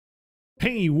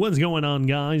Hey, what's going on,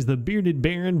 guys? The Bearded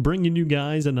Baron bringing you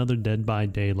guys another Dead by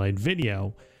Daylight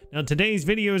video. Now, today's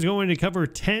video is going to cover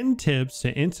 10 tips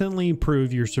to instantly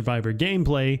improve your survivor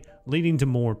gameplay, leading to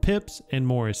more pips and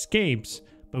more escapes.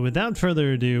 But without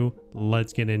further ado,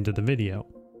 let's get into the video.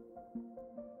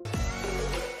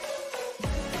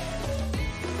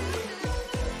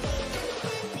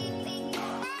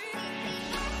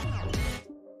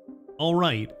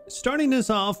 Alright, starting us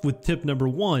off with tip number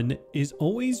 1 is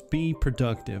always be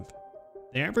productive.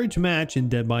 The average match in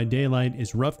Dead by Daylight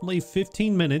is roughly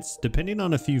 15 minutes depending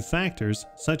on a few factors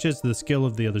such as the skill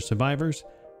of the other survivors,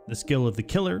 the skill of the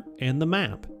killer, and the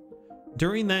map.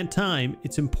 During that time,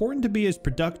 it's important to be as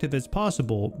productive as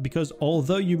possible because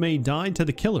although you may die to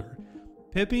the killer,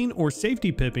 pipping or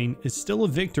safety pipping is still a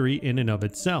victory in and of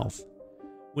itself.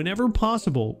 Whenever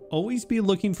possible, always be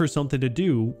looking for something to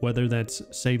do, whether that's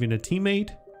saving a teammate,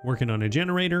 working on a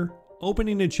generator,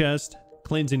 opening a chest,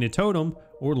 cleansing a totem,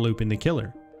 or looping the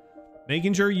killer.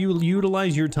 Making sure you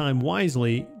utilize your time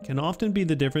wisely can often be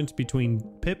the difference between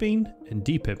pipping and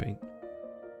depipping.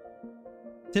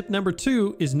 Tip number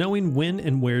 2 is knowing when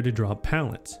and where to drop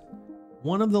pallets.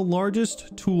 One of the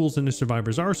largest tools in a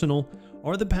survivor's arsenal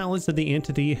are the pallets that the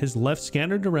entity has left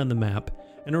scattered around the map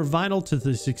and are vital to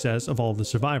the success of all the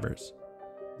survivors.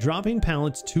 Dropping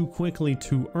pallets too quickly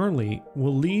too early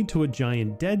will lead to a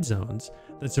giant dead zones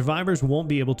that survivors won't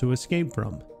be able to escape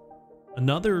from.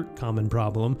 Another common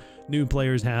problem new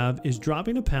players have is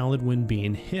dropping a pallet when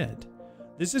being hit.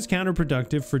 This is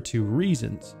counterproductive for two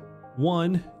reasons.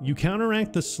 1, you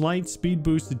counteract the slight speed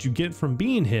boost that you get from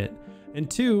being hit, and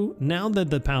 2, now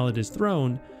that the pallet is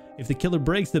thrown, if the killer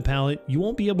breaks the pallet, you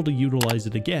won't be able to utilize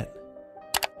it again.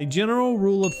 A general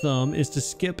rule of thumb is to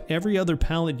skip every other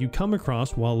pallet you come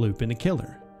across while looping a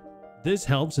killer. This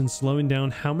helps in slowing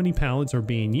down how many pallets are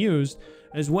being used,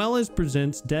 as well as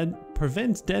prevents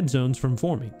dead zones from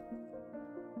forming.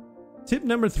 Tip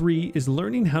number 3 is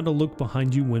learning how to look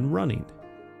behind you when running.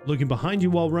 Looking behind you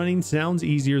while running sounds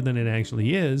easier than it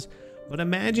actually is, but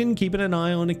imagine keeping an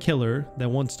eye on a killer that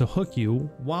wants to hook you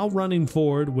while running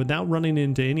forward without running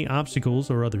into any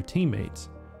obstacles or other teammates.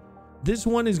 This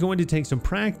one is going to take some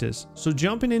practice, so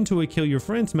jumping into a kill your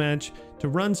friends match to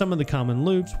run some of the common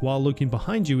loops while looking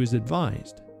behind you is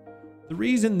advised. The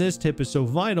reason this tip is so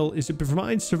vital is it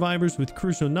provides survivors with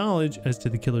crucial knowledge as to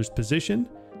the killer's position,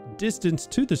 distance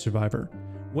to the survivor,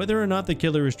 whether or not the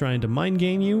killer is trying to mind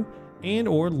game you, and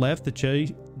or left the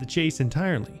chase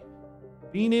entirely.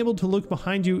 Being able to look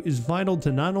behind you is vital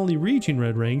to not only reaching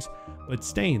red ranks, but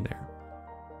staying there.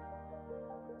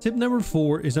 Tip number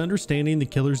 4 is understanding the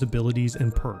killer's abilities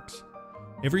and perks.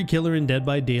 Every killer in Dead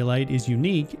by Daylight is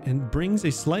unique and brings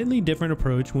a slightly different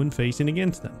approach when facing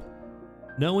against them.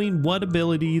 Knowing what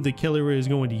ability the killer is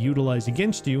going to utilize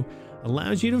against you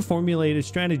allows you to formulate a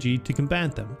strategy to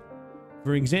combat them.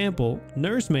 For example,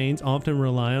 nurse mains often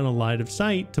rely on a line of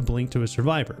sight to blink to a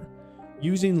survivor.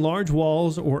 Using large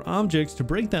walls or objects to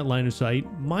break that line of sight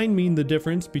might mean the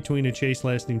difference between a chase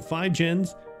lasting 5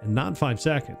 gens and not 5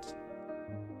 seconds.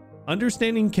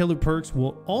 Understanding killer perks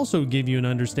will also give you an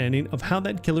understanding of how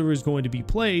that killer is going to be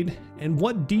played and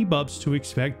what debuffs to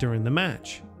expect during the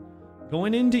match.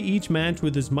 Going into each match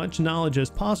with as much knowledge as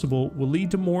possible will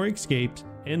lead to more escapes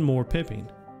and more pipping.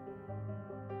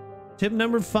 Tip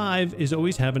number 5 is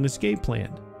always have an escape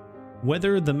plan.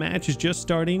 Whether the match is just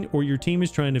starting or your team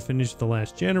is trying to finish the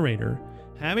last generator,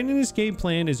 having an escape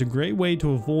plan is a great way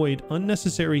to avoid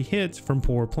unnecessary hits from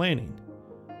poor planning.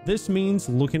 This means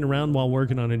looking around while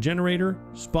working on a generator,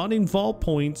 spotting vault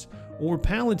points, or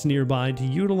pallets nearby to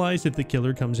utilize if the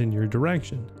killer comes in your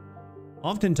direction.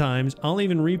 Oftentimes, I'll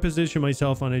even reposition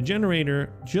myself on a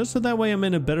generator just so that way I'm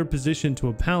in a better position to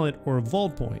a pallet or a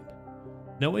vault point.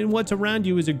 Knowing what's around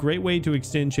you is a great way to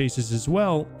extend chases as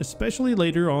well, especially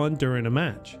later on during a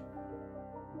match.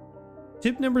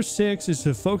 Tip number 6 is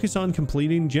to focus on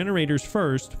completing generators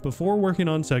first before working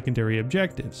on secondary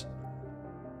objectives.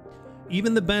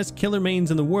 Even the best killer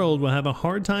mains in the world will have a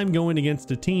hard time going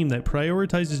against a team that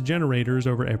prioritizes generators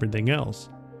over everything else.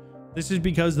 This is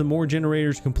because the more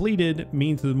generators completed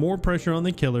means the more pressure on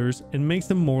the killers and makes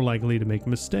them more likely to make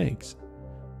mistakes.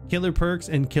 Killer perks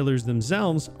and killers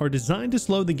themselves are designed to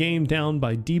slow the game down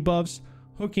by debuffs,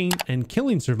 hooking, and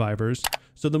killing survivors,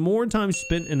 so the more time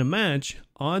spent in a match,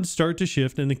 odds start to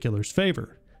shift in the killer's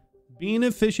favor. Being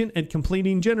efficient at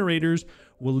completing generators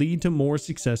will lead to more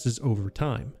successes over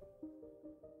time.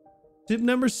 Tip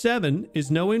number 7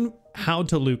 is knowing how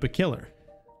to loop a killer.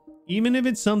 Even if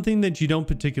it's something that you don't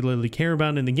particularly care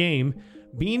about in the game,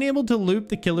 being able to loop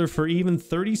the killer for even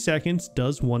 30 seconds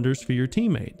does wonders for your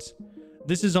teammates.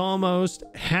 This is almost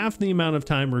half the amount of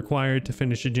time required to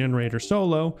finish a generator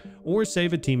solo or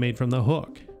save a teammate from the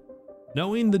hook.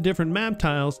 Knowing the different map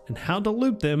tiles and how to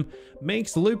loop them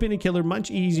makes looping a killer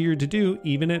much easier to do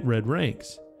even at red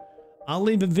ranks. I'll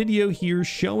leave a video here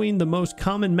showing the most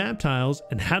common map tiles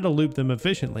and how to loop them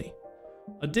efficiently.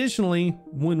 Additionally,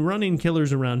 when running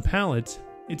killers around pallets,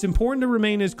 it's important to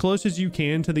remain as close as you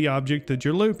can to the object that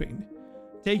you're looping.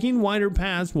 Taking wider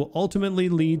paths will ultimately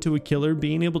lead to a killer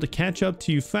being able to catch up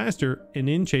to you faster and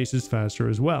in chases faster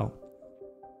as well.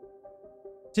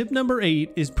 Tip number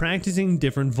 8 is practicing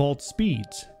different vault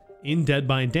speeds. In Dead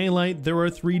by Daylight, there are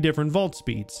 3 different vault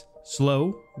speeds: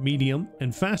 slow, medium,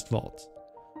 and fast vaults.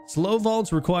 Slow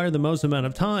vaults require the most amount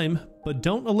of time, but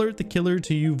don't alert the killer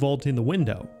to you vaulting the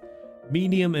window.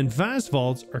 Medium and fast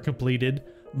vaults are completed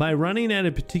by running at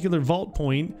a particular vault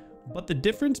point, but the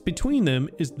difference between them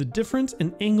is the difference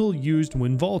in angle used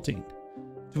when vaulting.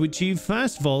 To achieve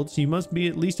fast vaults, you must be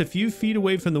at least a few feet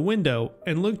away from the window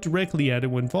and look directly at it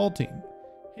when vaulting.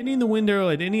 Hitting the window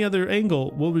at any other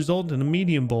angle will result in a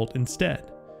medium vault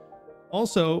instead.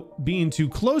 Also, being too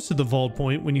close to the vault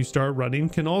point when you start running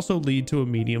can also lead to a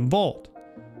medium vault.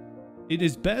 It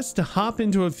is best to hop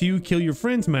into a few Kill Your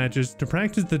Friends matches to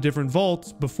practice the different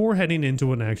vaults before heading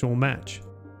into an actual match.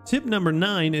 Tip number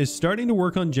 9 is starting to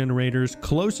work on generators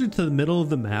closer to the middle of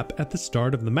the map at the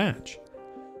start of the match.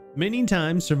 Many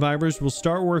times survivors will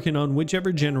start working on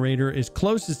whichever generator is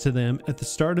closest to them at the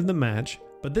start of the match,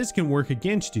 but this can work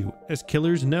against you, as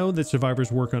killers know that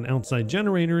survivors work on outside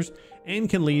generators and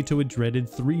can lead to a dreaded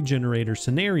 3 generator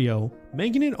scenario,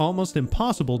 making it almost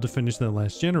impossible to finish the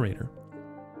last generator.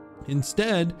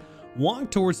 Instead,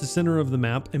 walk towards the center of the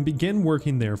map and begin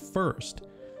working there first.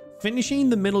 Finishing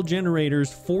the middle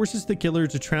generators forces the killer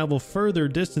to travel further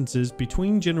distances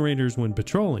between generators when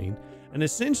patrolling, and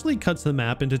essentially cuts the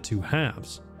map into 2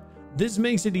 halves. This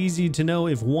makes it easy to know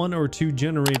if 1 or 2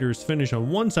 generators finish on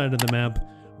one side of the map,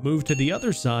 move to the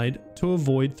other side to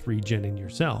avoid 3-genning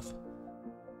yourself.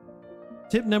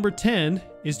 Tip number 10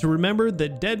 is to remember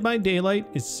that Dead by Daylight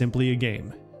is simply a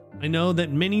game. I know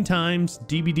that many times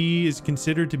DBD is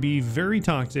considered to be very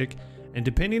toxic, and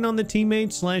depending on the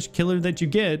teammate / killer that you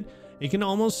get, it can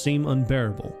almost seem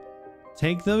unbearable.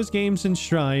 Take those games in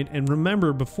stride and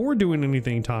remember, before doing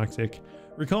anything toxic,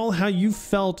 recall how you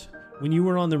felt when you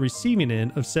were on the receiving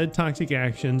end of said toxic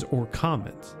actions or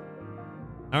comments.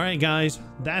 Alright guys,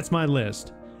 that's my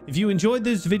list. If you enjoyed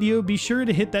this video, be sure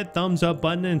to hit that thumbs up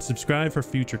button and subscribe for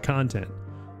future content.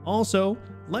 Also,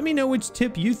 let me know which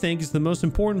tip you think is the most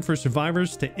important for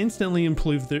survivors to instantly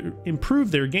improve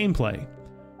their gameplay.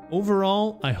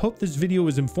 Overall, I hope this video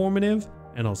was informative,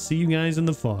 and I'll see you guys in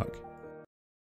the fog.